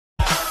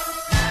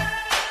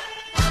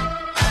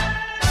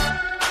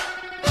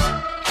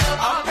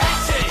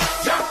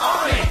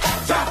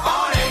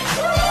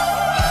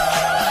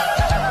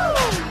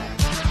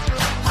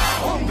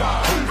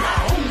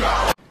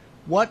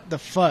What the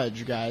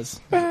fudge, guys?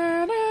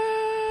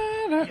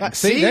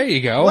 See, there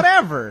you go.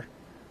 Whatever.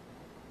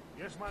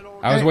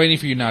 I was waiting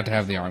for you not to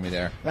have the army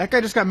there. That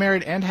guy just got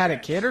married and had a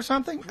kid or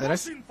something?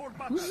 Who's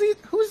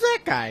that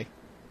guy?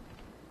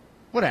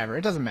 Whatever,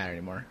 it doesn't matter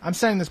anymore. I'm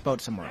sending this boat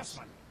somewhere else.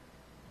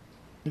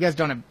 You guys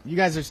don't have... You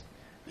guys are...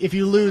 If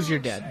you lose, you're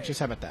dead.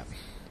 Just how about that?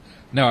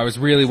 No, I was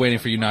really waiting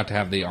for you not to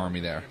have the army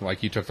there.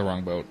 Like, you took the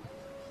wrong boat.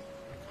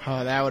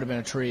 Oh, that would have been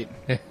a treat.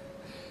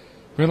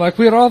 We're like,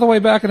 we're all the way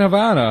back in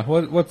Havana.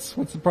 What's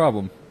the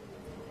problem?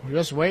 We're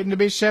just waiting to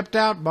be shipped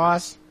out,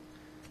 boss.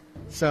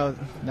 So,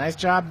 nice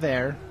job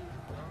there.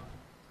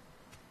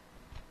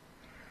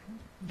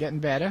 Getting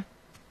better.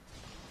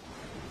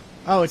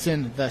 Oh, it's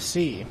in the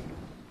sea.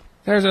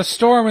 There's a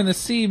storm in the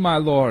sea, my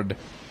lord.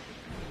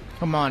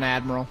 Come on,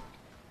 Admiral.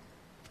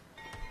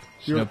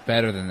 You know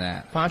better than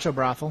that. Poncho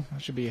brothel.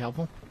 That should be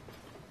helpful.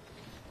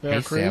 Hey,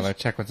 sailor,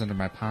 check what's under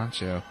my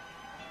poncho.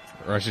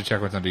 Or I should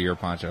check what's under your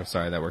poncho.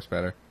 Sorry, that works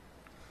better.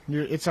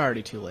 It's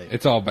already too late.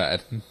 It's all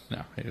bad.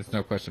 No, there's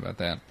no question about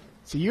that.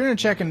 So you're gonna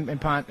check in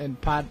pod. They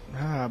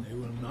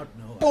will not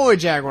know. Boy,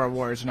 Jaguar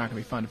Warriors are not gonna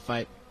be fun to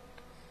fight.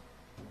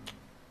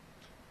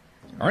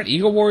 Aren't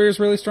Eagle Warriors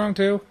really strong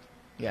too?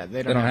 Yeah,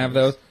 they don't have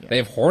those. Yeah. They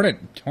have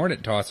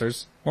Hornet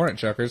tossers, Hornet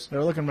chuckers.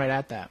 They're looking right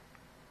at that.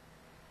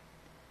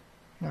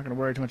 I'm not gonna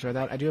worry too much about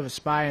that. I do have a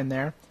spy in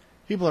there.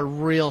 People are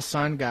real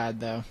sun god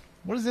though.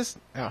 What is this?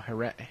 Oh,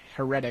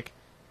 heretic.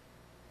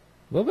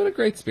 A little bit of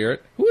Great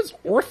Spirit. Who is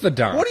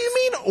Orthodox? What do you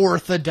mean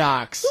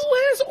Orthodox? Who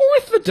is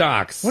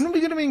Orthodox? When are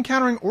we going to be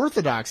encountering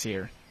Orthodox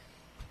here?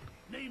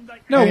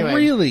 No, anyway,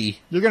 really.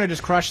 You're going to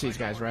just crush these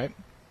guys, right?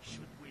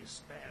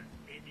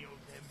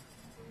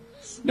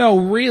 No,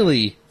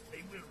 really.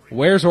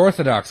 Where's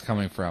Orthodox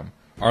coming from?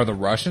 Are the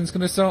Russians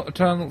going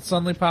to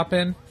suddenly pop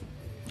in?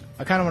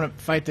 I kind of want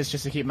to fight this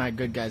just to keep my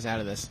good guys out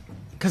of this.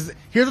 Because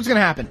here's what's going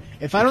to happen.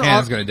 If I don't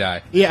cannon's going to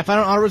die. Yeah, if I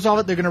don't auto-resolve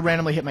it, they're going to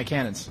randomly hit my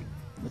cannons.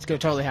 It's going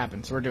to totally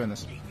happen, so we're doing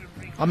this.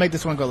 I'll make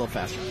this one go a little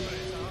faster.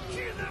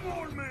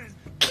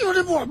 Kill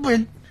them all,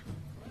 man!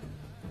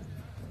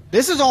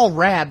 This is all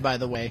rad, by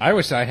the way. I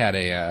wish I had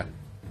a,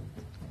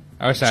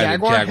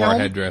 Jaguar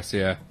headdress,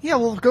 yeah. Yeah,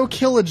 well, go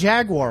kill a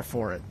Jaguar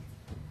for it.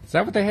 Is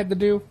that what they had to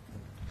do?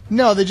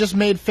 No, they just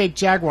made fake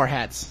Jaguar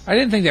hats. I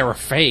didn't think they were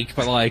fake,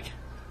 but like...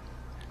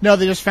 No,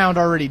 they just found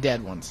already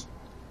dead ones.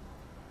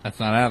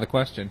 That's not out of the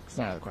question. It's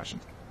not out of the question.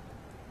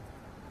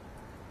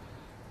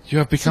 You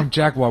have become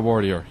Jaguar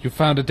Warrior. You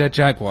found a dead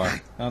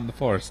Jaguar on the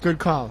forest. Good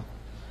call.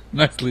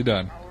 Nicely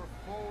done. Our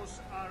foes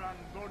are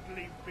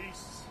ungodly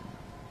beasts,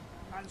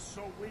 and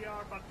so we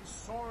are but the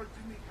sword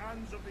in the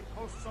hands of the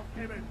hosts of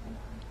heaven.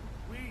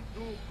 We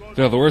do God.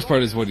 No, the worst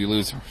part is when you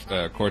lose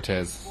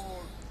Cortez.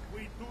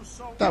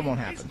 That won't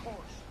happen.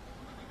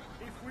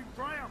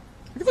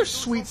 Look at their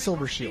sweet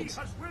silver shields.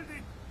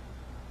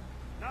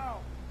 Now,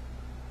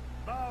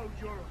 bow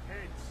your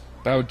heads.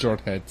 Bow your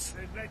heads.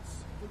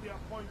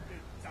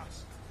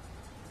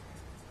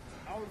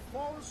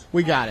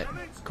 We got it.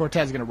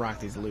 Cortez is going to rock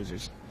these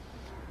losers.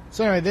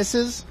 So anyway, this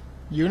is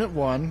Unit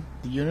 1,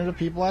 the unit of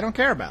people I don't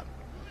care about.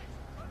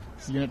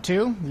 This is Unit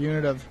 2, the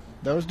unit of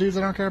those dudes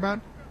I don't care about.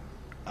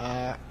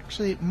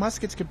 Actually,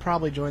 muskets could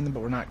probably join them,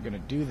 but we're not going to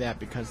do that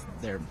because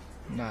they're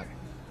not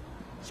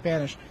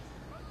Spanish.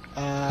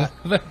 They're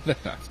not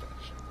Spanish.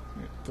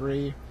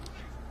 3.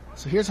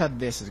 So here's how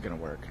this is going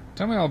to work.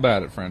 Tell me all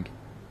about it, friend.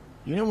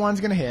 Unit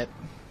 1's going to hit.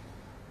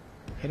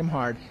 Hit him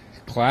hard.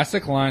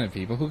 Classic line of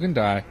people who can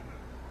die.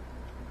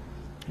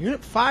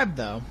 Unit 5,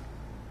 though,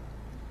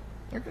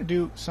 they're going to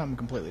do something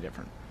completely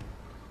different.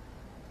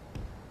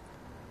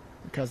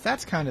 Because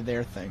that's kind of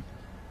their thing.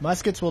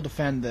 Muskets will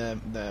defend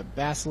the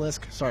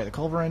Basilisk, sorry, the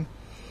Culverin.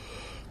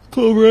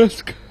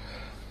 Culverisk.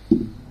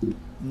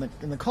 And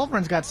the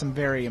Culverin's got some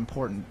very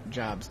important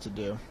jobs to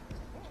do.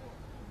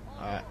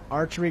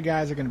 Archery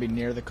guys are going to be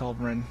near the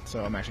Culverin,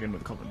 so I'm actually going to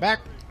move the Culverin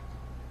back.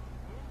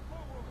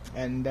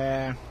 And,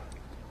 yeah,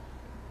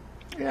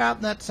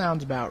 that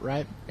sounds about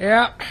right.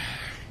 Yeah.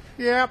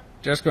 Yep.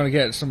 Just going to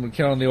get someone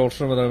killing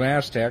some of the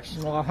Aztecs.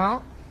 Uh-huh.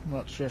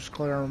 Let's just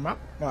clear them up.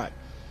 All right.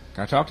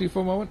 Can I talk to you for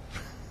a moment?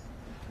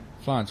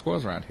 Flying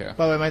squirrels around here.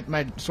 By the way,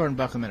 my sword and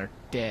bucklemen are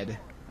dead.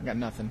 I got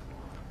nothing.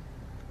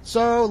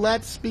 So,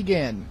 let's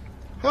begin.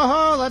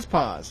 Ho-ho, let's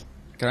pause.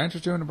 Can I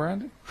interest you in a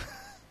brandy?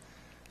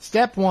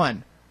 Step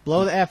 1.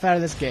 Blow the F out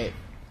of this gate.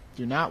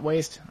 Do not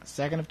waste a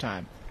second of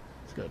time.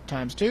 Let's go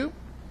times 2.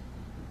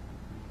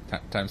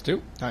 Times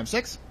 2. Times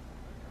 6.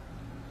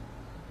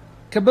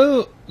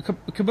 Kaboom!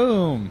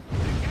 Kaboom!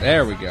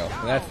 There we go.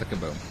 That's the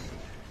kaboom.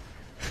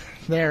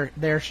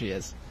 There she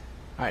is.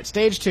 All right,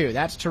 stage 2.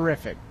 That's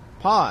terrific.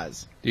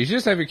 Pause. You should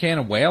just have your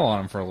cannon wail on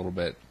him for a little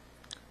bit.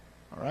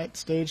 All right,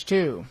 stage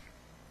 2.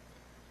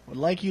 Would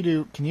like you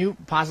to... Can you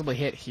possibly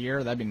hit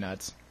here? That'd be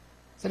nuts.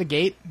 Is that a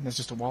gate? That's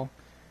just a wall.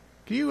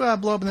 Can you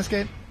blow open this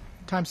gate?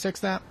 Times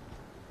 6 that.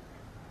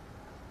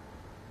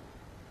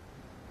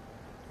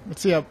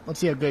 Let's see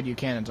how good you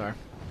cannons are.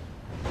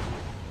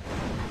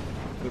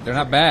 They're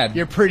not bad.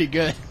 You're pretty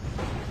good.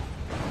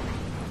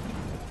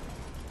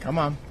 Come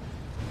on.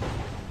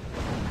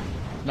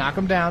 Knock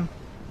them down.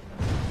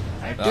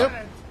 Thank you.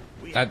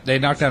 They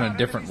knocked down a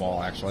different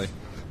wall, actually.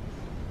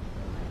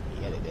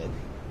 Yeah, they did.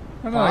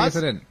 Oh, no, I guess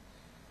I didn't.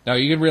 No,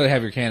 you can really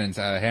have your cannons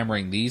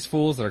hammering these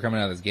fools that are coming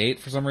out of this gate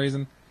for some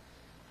reason.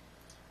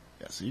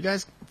 Yeah, so you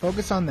guys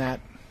focus on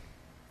that.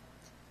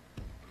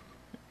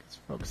 Let's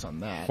focus on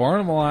that.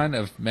 Form a line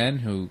of men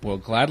who will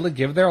gladly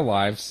give their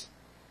lives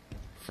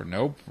for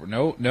no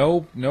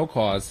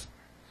cause.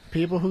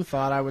 People who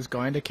thought I was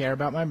going to care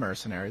about my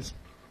mercenaries.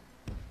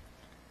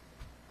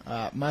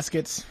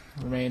 Muskets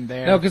remain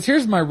there. No, because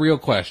here's my real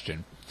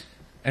question,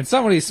 and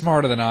somebody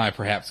smarter than I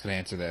perhaps could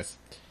answer this.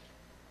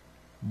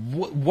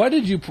 What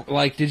did you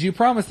like? Did you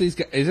promise these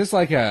guys? Is this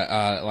like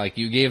like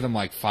you gave them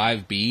like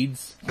 5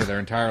 beads for their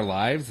entire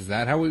lives? Is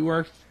that how it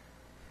worked?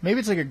 Maybe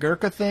it's like a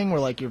Gurkha thing where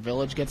like your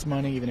village gets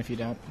money even if you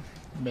don't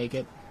make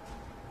it.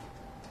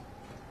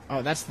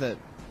 Oh, that's the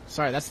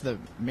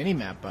mini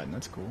map button.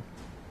 That's cool.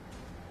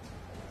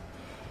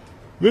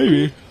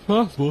 Maybe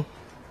possible.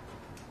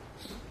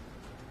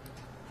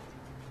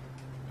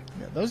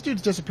 Yeah, those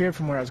dudes disappeared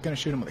from where I was going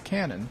to shoot them with a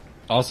cannon.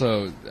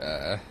 Also,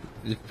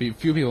 few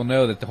people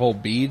know that the whole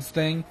beads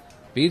thing,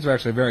 beads were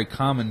actually a very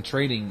common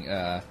trading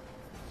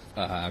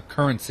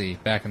currency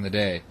back in the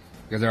day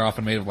because they're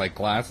often made of like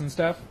glass and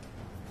stuff.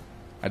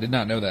 I did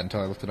not know that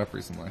until I looked it up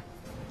recently.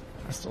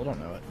 I still don't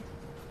know it.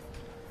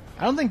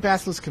 I don't think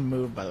basilisks can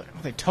move, by the way.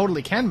 Oh, they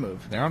totally can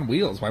move. They're on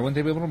wheels. Why wouldn't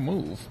they be able to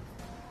move?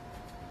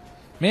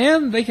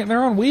 Man, they can.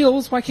 They're on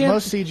wheels. Why can't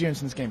most siege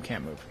units in this game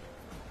can't move?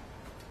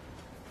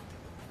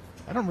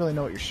 I don't really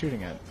know what you're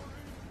shooting at.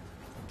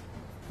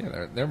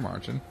 Yeah, they're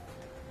marching.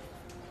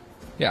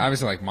 Yeah,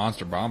 obviously, like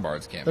monster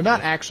bombards can't. They're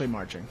not actually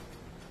marching.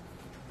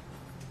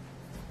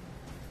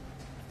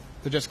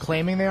 They're just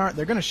claiming they are.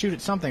 They're going to shoot at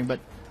something, but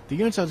the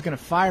units I was going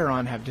to fire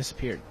on have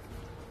disappeared.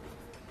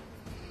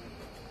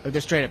 Like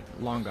they're straight up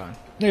long gone.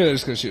 Yeah, they're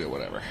just going to shoot at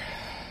whatever.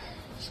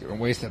 Just going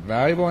to waste that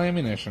valuable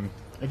ammunition.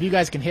 If you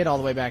guys can hit all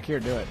the way back here,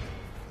 do it.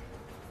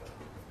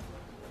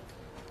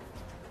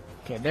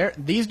 Okay,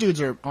 these dudes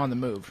are on the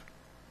move.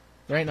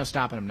 There ain't no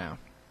stopping them now.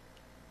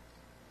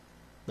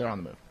 They're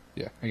on the move.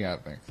 Yeah, I got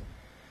it, thanks.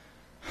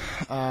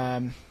 I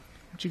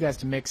want you guys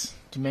to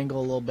mingle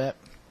a little bit.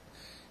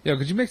 Yo,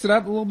 could you mix it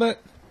up a little bit?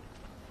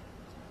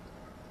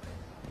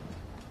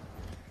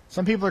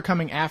 Some people are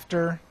coming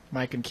after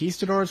my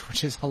conquistadors,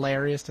 which is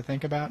hilarious to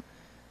think about.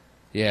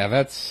 Yeah,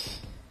 that's...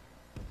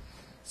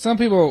 Some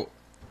people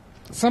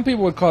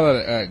would call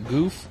it a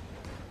goof.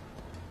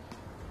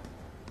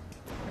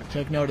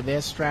 Take note of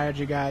this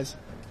strategy, guys.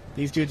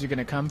 These dudes are going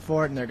to come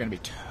for it, and they're going to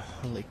be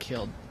totally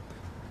killed.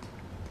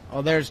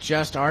 Oh, there's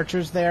just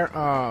archers there?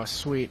 Oh,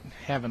 sweet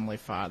Heavenly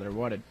Father.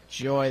 What a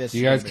joy this is.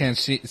 You guys can't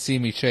see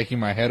me shaking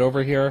my head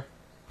over here?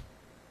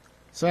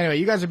 So anyway,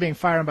 you guys are being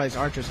fired on by these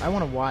archers. I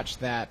want to watch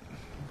that.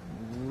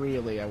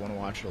 Really, I want to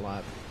watch it a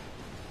lot.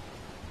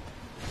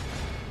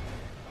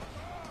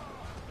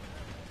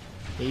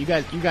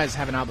 Yeah, you guys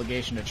have an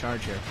obligation to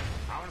charge here.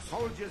 Our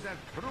soldiers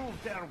have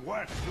proved their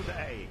worth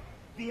today.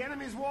 The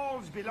enemy's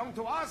walls belong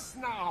to us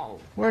now.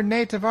 We're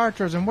native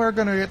archers, and we're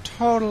going to get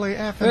totally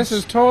effing... This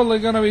is totally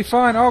going to be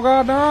fine. Oh,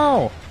 God,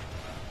 no!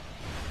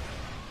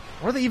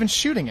 What are they even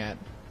shooting at?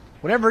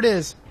 Whatever it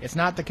is, it's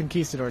not the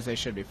conquistadors they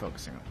should be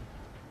focusing on.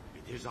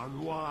 It is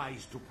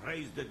unwise to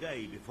praise the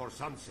day before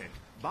sunset,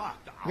 but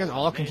you guys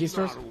all our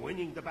conquistadors? men are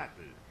winning the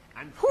battle.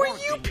 And who are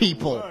you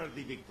people?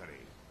 Worthy victory.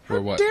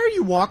 For what? How dare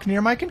you walk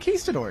near my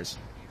conquistadors?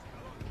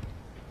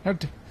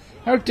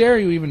 How dare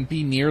you even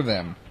be near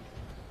them?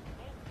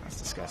 That's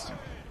disgusting.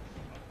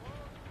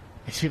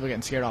 These people are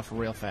getting scared off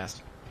real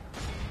fast.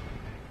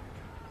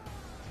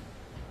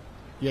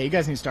 Yeah, you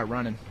guys need to start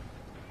running.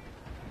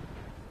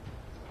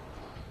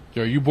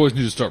 Yo, you boys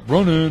need to start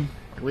running.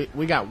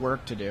 We got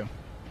work to do.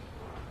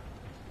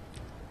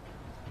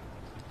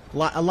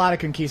 A lot of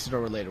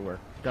conquistador-related work,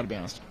 gotta be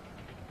honest.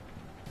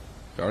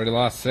 You already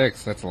lost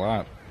 6. That's a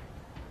lot.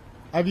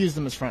 I've used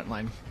them as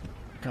frontline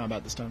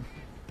combat this time.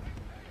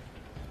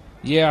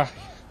 Yeah,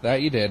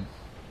 that you did.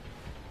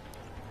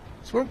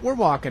 So we're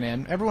walking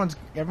in. Everyone's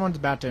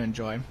about to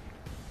enjoy.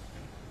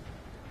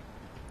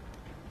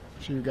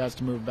 Show you guys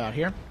to move about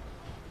here.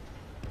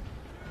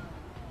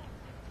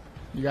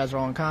 You guys are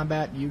all in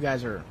combat. You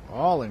guys are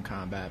all in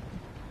combat.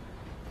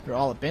 You're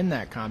all up in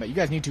that combat. You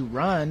guys need to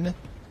run.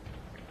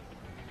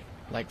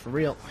 Like, for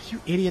real.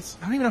 You idiots.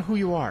 I don't even know who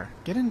you are.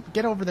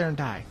 Get over there and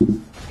die.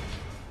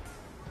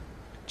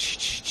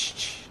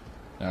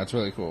 That's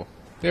really cool.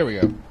 There we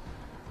go.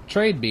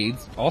 Trade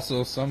beads,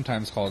 also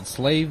sometimes called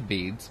slave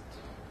beads,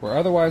 were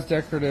otherwise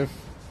decorative.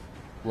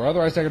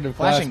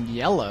 Flashing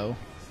yellow.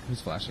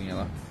 Who's flashing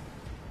yellow?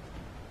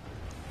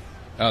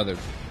 Oh, they're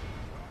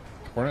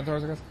coordinate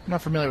throwers, I guess. I'm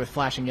not familiar with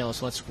flashing yellow,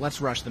 so let's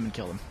rush them and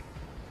kill them.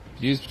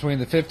 Used between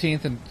the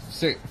 15th and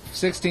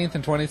 16th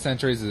and 20th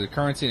centuries as a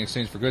currency in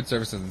exchange for goods,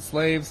 services, and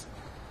slaves.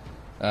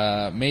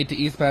 Made to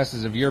east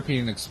passages of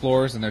European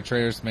explorers and their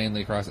traders,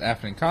 mainly across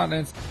African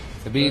continents.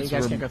 The beads you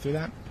guys were can't go through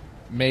that?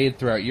 made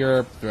throughout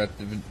Europe,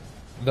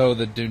 though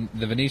the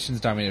Venetians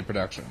dominated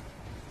production.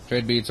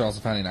 Trade beads are also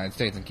found in the United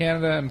States and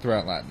Canada and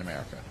throughout Latin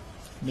America.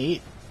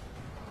 Neat.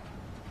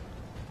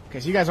 Okay,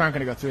 so you guys aren't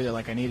going to go through there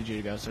like I needed you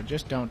to go, so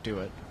just don't do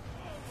it.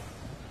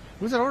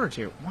 Who's that order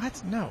to?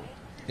 What? No.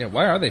 Yeah,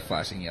 why are they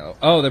flashing yellow?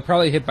 Oh, they're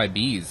probably hit by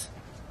bees.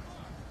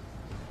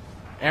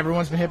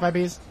 Everyone's been hit by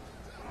bees?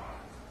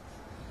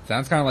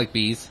 Sounds kind of like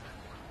bees.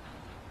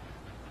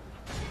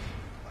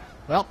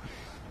 Well,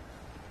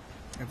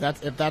 if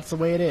that's the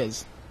way it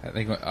is. I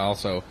think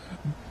also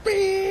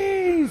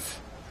bees.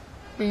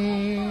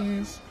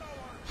 Bees.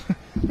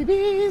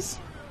 Bees.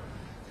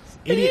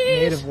 Idiot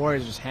native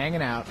warriors just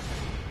hanging out.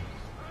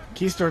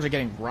 Keystores are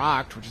getting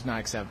rocked, which is not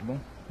acceptable.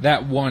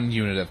 That one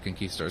unit of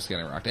conquistadors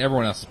getting rocked.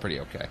 Everyone else is pretty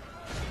okay.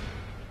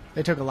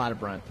 They took a lot of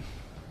brunt.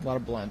 A lot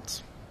of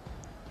blunts.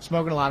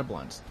 Smoking a lot of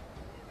blunts.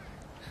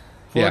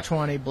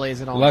 420, blaze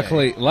it all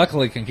day.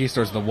 Luckily,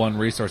 conquistadors are the one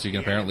resource you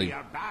can apparently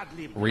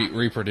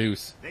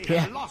reproduce. They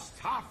have lost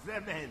half their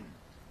men.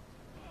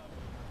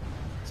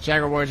 These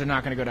Jagger warriors are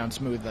not going to go down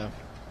smooth, though.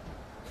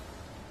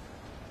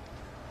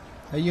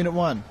 Hey, Unit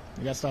 1,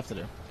 you got stuff to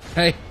do.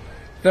 Hey,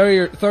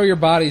 throw your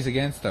bodies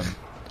against them.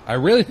 I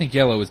really think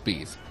yellow is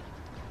bees.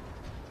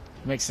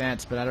 Makes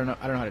sense, but I don't know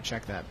how to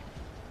check that.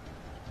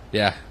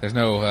 Yeah, there's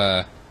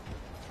no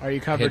Are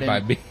you covered hit by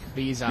in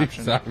bees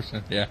option? bees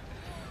option, yeah.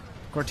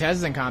 Cortez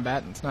is in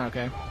combat. It's not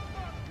okay.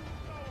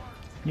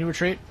 Can you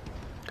retreat,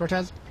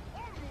 Cortez?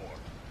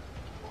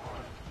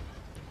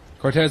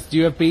 Cortez, do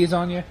you have bees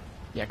on you?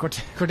 Yeah,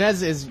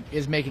 Cortez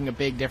is making a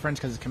big difference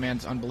because his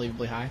command's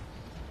unbelievably high.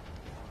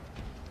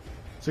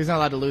 So he's not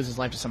allowed to lose his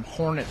life to some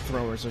hornet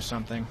throwers or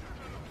something.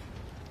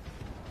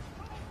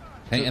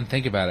 And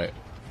think about it.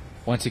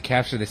 Once you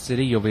capture the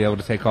city, you'll be able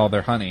to take all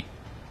their honey.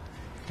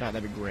 God,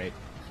 that'd be great.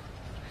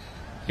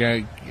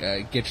 You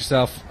gotta get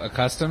yourself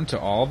accustomed to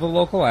all the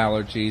local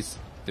allergies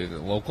through the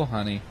local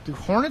honey. Do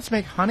hornets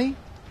make honey?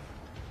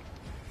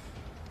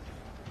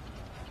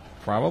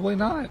 Probably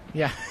not.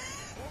 Yeah.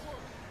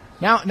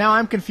 Now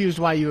I'm confused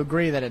why you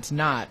agree that it's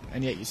not,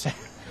 and yet you say...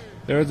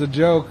 There was a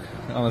joke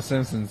on The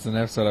Simpsons, an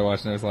episode I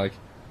watched, and it was like...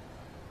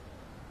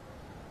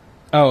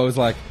 Oh, it was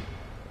like...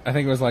 I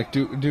think it was like,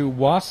 do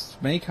wasps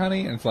make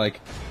honey? And it's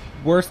like,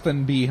 worse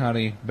than bee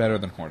honey, better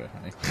than hornet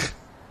honey.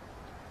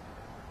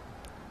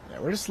 Yeah,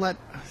 we're just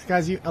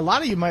guys, a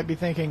lot of you might be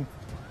thinking,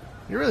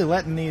 you're really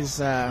letting these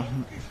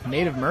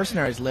native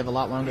mercenaries live a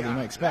lot longer than you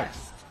might expect.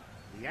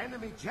 The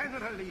enemy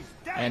general is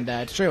dead. And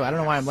it's true, I don't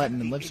know why I'm letting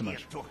them live so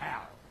much. To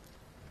hell.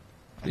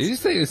 Did you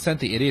say you sent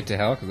the idiot to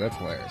hell? Because that's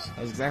hilarious.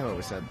 That's exactly what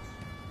we said.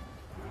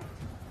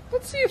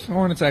 Let's see if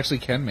hornets actually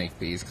can make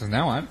bees, because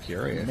now I'm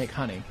curious. Make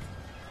honey.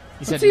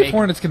 You Let's see if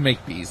hornets can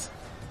make bees.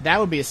 That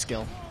would be a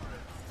skill.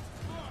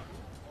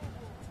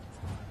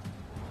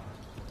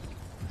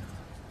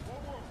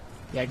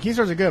 Yeah,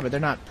 keystores are good, but they're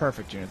not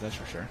perfect units, that's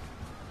for sure.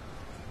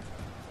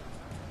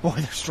 Boy,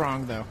 they're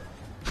strong, though.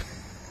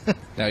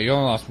 Now, you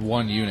only lost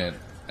one unit,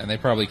 and they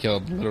probably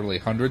killed literally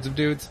hundreds of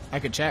dudes. I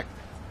could check.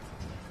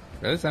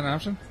 Really? Is that an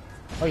option?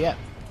 Oh, yeah.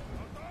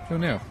 Who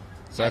knew?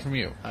 Aside from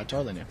you. I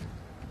totally knew.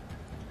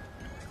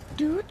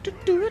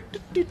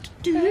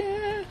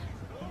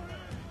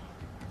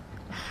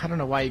 I don't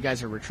know why you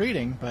guys are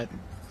retreating, but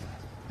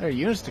there are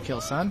units to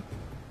kill, son.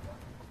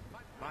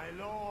 My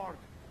lord,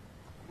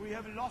 we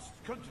have lost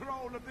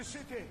control of the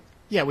city.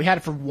 Yeah, we had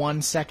it for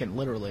 1 second,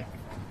 literally.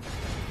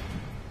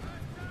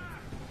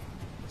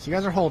 So you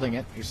guys are holding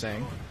it, you're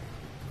saying.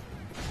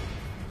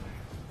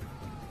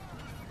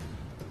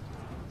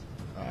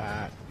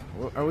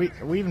 Are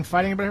we even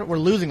fighting about it? We're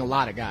losing a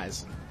lot of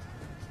guys.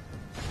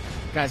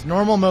 Guys,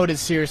 normal mode is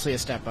seriously a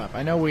step up.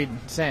 I know we're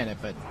saying it,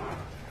 but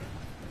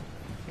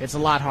it's a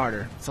lot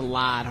harder. It's a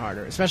lot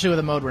harder, especially with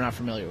a mode we're not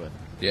familiar with.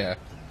 Yeah.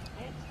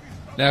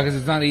 Now, because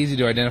it's not easy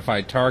to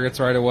identify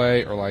targets right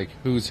away, or like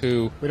who's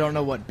who. We don't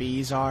know what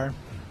bees are.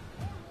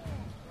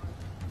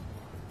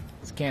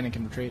 This cannon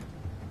can retreat.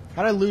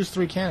 How did I lose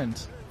 3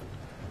 cannons?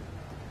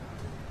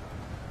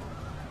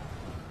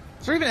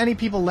 Is there even any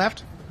people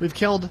left? We've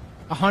killed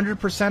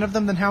 100% of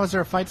them, then how is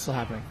there a fight still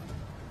happening?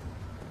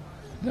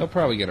 They'll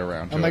probably get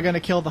around to Am it. I going to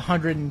kill the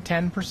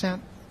 110%?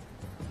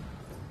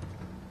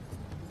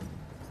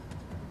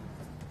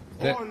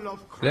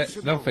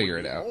 They'll figure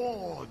it out.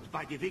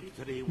 By the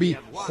victory we Be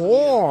have won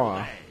whore.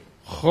 here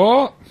today.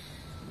 Oh!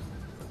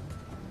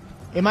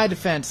 In my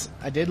defense,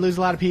 I did lose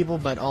a lot of people,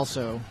 but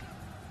also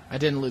I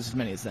didn't lose as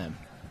many as them.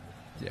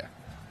 Yeah.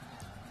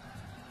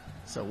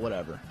 So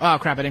whatever. Oh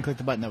crap, I didn't click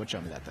the button that would show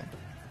me that thing.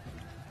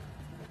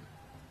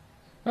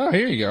 Oh,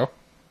 here you go.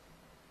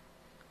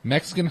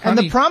 Mexican honey.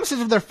 And the promises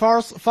of their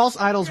false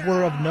idols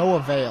were of no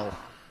avail.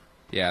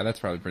 Yeah, that's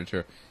probably pretty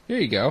true. Here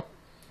you go.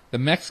 The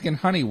Mexican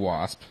honey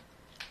wasp.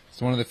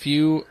 It's one of the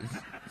few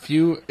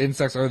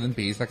insects other than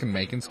bees that can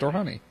make and store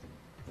honey.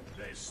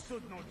 They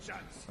stood no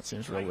chance. That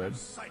seems real weird.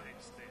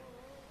 Silenced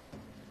them.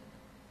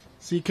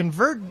 See,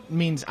 convert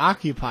means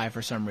occupy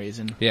for some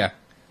reason, Yeah.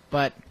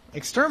 but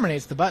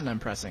exterminate's the button I'm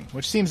pressing,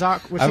 which seems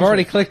awkward. I've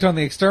already clicked on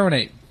the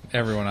exterminate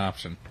everyone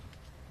option.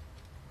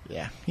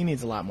 Yeah, he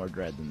needs a lot more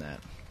dread than that.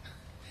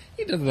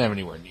 He doesn't have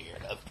anywhere near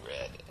enough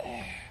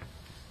dread.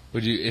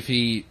 Would you, if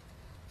he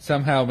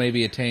somehow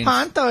maybe attains...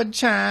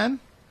 Panto-chan!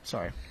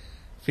 Sorry.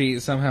 If he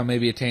somehow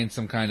maybe attains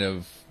some kind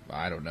of,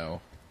 I don't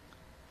know,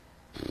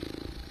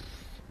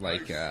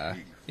 like,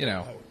 you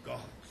know,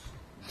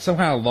 some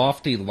kind of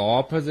lofty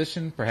law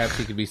position. Perhaps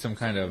he could be some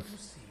kind of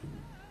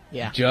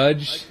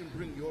judge,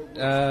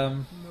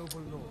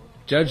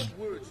 judge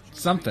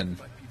something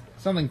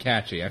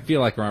catchy. I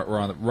feel like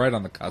we're right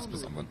on the cusp of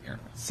something here.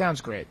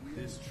 Sounds great.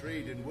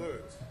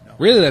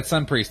 Really, that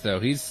Sun Priest though,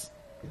 he's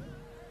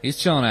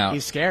chilling out.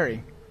 He's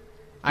scary.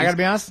 I gotta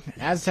be honest,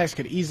 Aztecs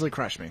could easily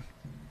crush me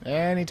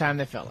anytime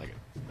they felt like it.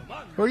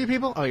 Who are you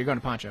people? Oh, you're going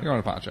to Poncho. You're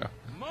going to Poncho.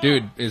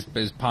 Dude, is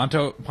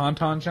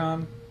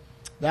Ponton-chan?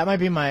 That might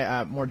be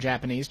my more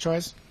Japanese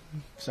choice,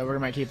 so we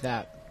might keep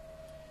that.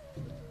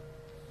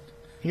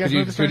 You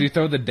guys could you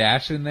throw the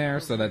dash in there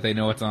so that they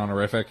know it's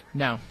honorific?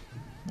 No,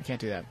 I can't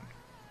do that.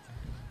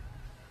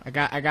 I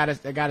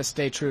gotta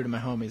stay true to my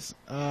homies.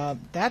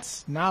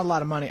 That's not a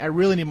lot of money. I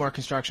really need more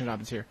construction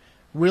options here.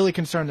 Really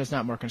concerned there's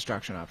not more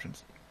construction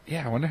options.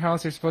 Yeah, I wonder how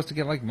else they're supposed to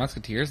get like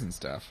musketeers and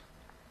stuff.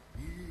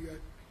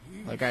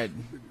 Like I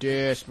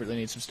desperately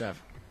need some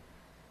stuff.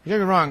 Don't get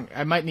me wrong,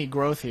 I might need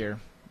growth here,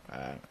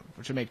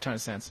 which would make a ton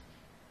of sense.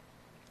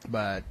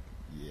 But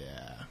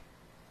yeah,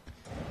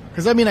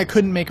 because I mean I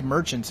couldn't make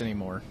merchants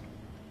anymore.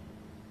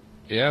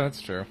 Yeah,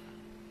 that's true.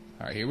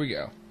 All right, here we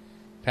go.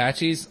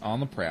 Apache's on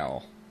the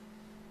prowl.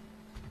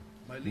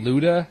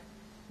 Luda,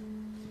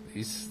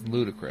 he's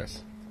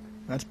ludicrous.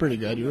 That's pretty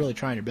good. You're really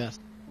trying your best.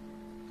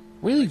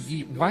 Really,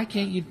 why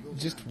can't you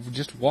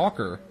just walk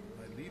her?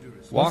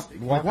 Walk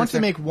once they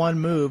make one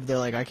move, they're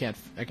like, I can't.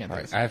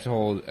 Right, I have to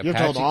hold. Apache you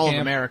have to hold all camp,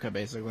 of America,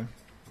 basically.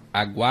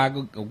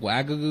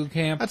 Aguagagu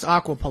camp. That's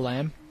Aqua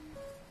Palam.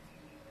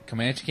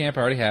 Comanche camp.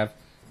 I already have.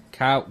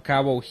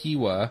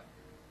 Kawohiwa.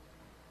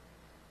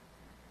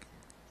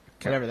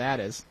 Whatever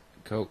that is.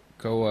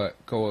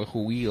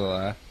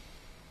 Koahuila.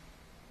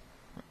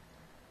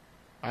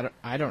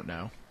 I don't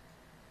know.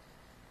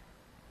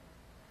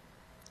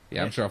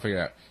 Yeah, I'm sure I'll figure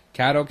it out.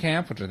 Caddo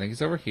camp, which I think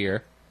is over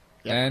here.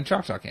 Yep. And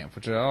Choctaw camp,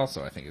 which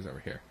also I think is over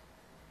here.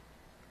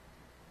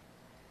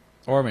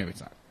 Or maybe it's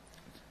not.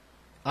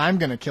 I'm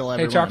going to kill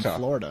everyone in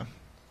Florida.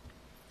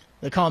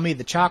 They call me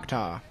the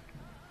Choctaw.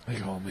 They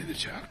call me the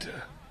Choctaw.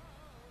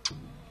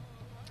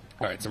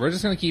 Alright, so we're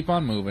just going to keep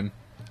on moving.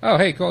 Oh,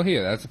 hey, cool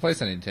here. That's the place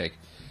I need to take.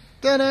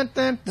 So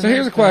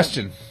here's a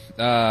question.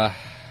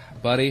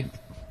 Buddy.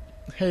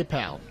 Hey,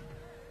 pal.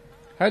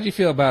 How'd you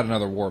feel about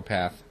another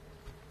warpath?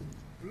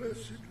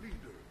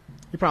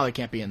 You probably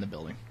can't be in the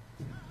building.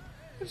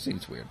 It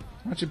seems weird.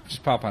 Why don't you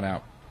just pop on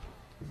out?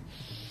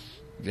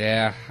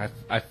 Yeah,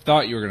 I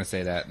thought you were going to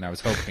say that, and I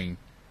was hoping.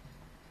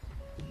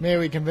 Maybe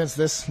we convince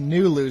this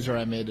new loser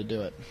I made to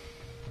do it.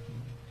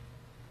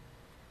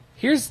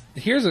 Here's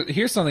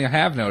something I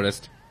have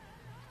noticed.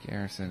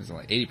 Garrison is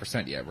only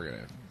 80% yet. We're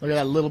gonna look at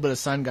that little bit of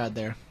sun god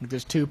there.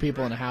 There's two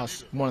people in a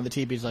house. One of the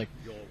teepees like,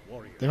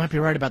 they might be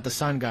right about the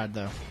sun god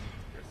though.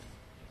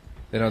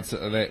 They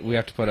don't. We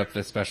have to put up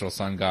the special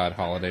sun god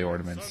holiday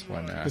ornaments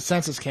when the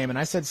census came, and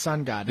I said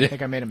sun god. I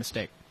think I made a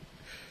mistake.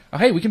 Oh,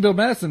 hey, we can build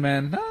medicine,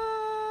 man.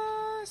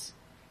 Nice.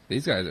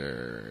 These guys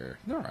they're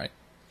all right.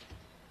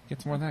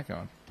 Get some more of that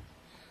going.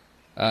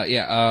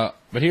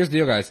 But here's the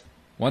deal, guys.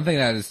 One thing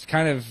that is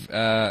kind of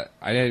I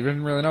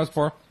didn't really notice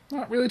before.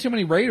 Not really too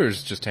many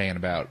raiders just hanging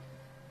about.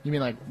 You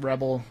mean like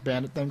rebel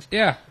bandit things?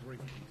 Yeah.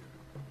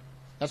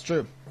 That's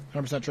true.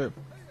 100% true.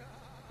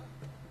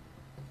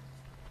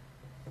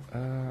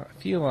 I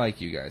feel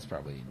like you guys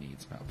probably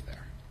need some help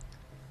there.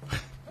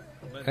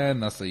 And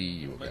Leslie,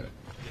 you will get it.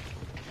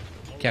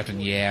 Captain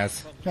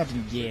Yaz.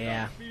 Captain,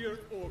 yeah.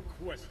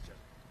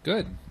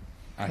 Good.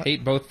 I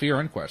hate both fear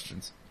and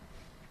questions.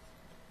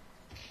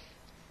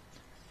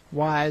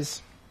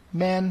 Wise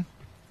men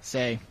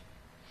say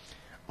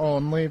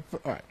only for...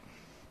 Alright.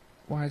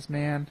 Wise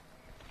man.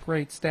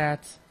 Great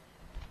stats.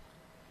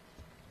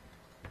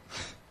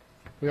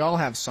 We all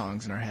have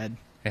songs in our head.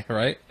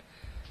 Right?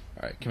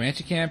 Alright,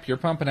 Comanche camp, you're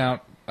pumping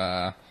out. It's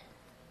a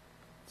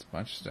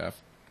bunch of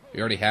stuff. You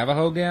already have a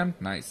Hogan?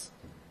 Nice.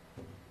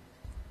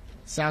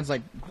 Sounds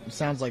like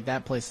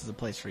that place is a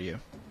place for you.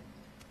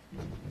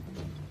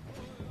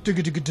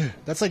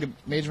 That's like a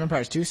Age of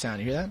Empires 2 sound.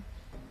 You hear that?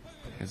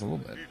 It's a little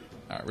bit.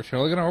 Alright, we're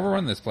totally gonna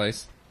overrun this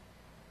place.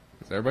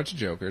 Because they're a bunch of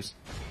jokers.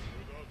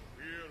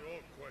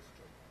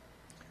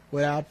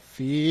 Without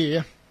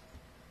fear.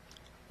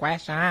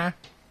 Question.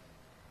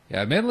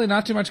 Yeah, admittedly,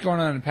 not too much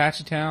going on in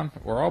Apache Town.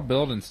 We're all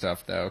building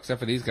stuff, though, except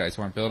for these guys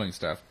who aren't building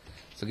stuff.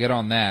 So get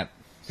on that.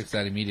 Fix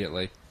that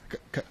immediately.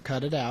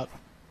 Cut it out.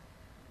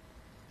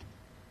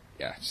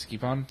 Yeah, just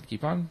keep on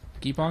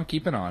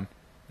keeping on.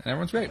 And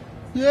everyone's great.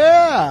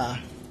 Yeah!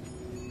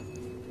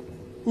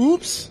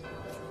 Oops.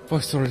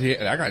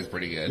 That guy's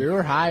pretty good. You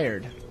were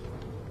hired.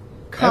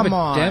 Come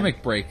on.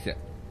 Epidemic breakdown.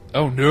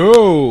 Oh,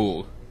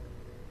 no!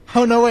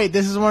 Oh, no, wait.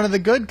 This is one of the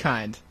good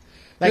kind.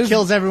 That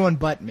kills everyone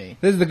but me.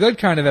 This is the good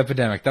kind of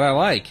epidemic that I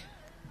like.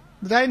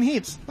 They die in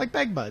heaps, like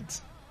beg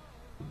buds.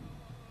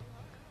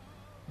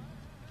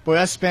 Boy,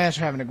 us Spanish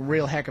are having a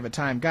real heck of a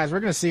time. Guys,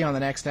 we're going to see you on the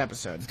next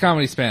episode. It's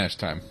comedy Spanish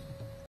time.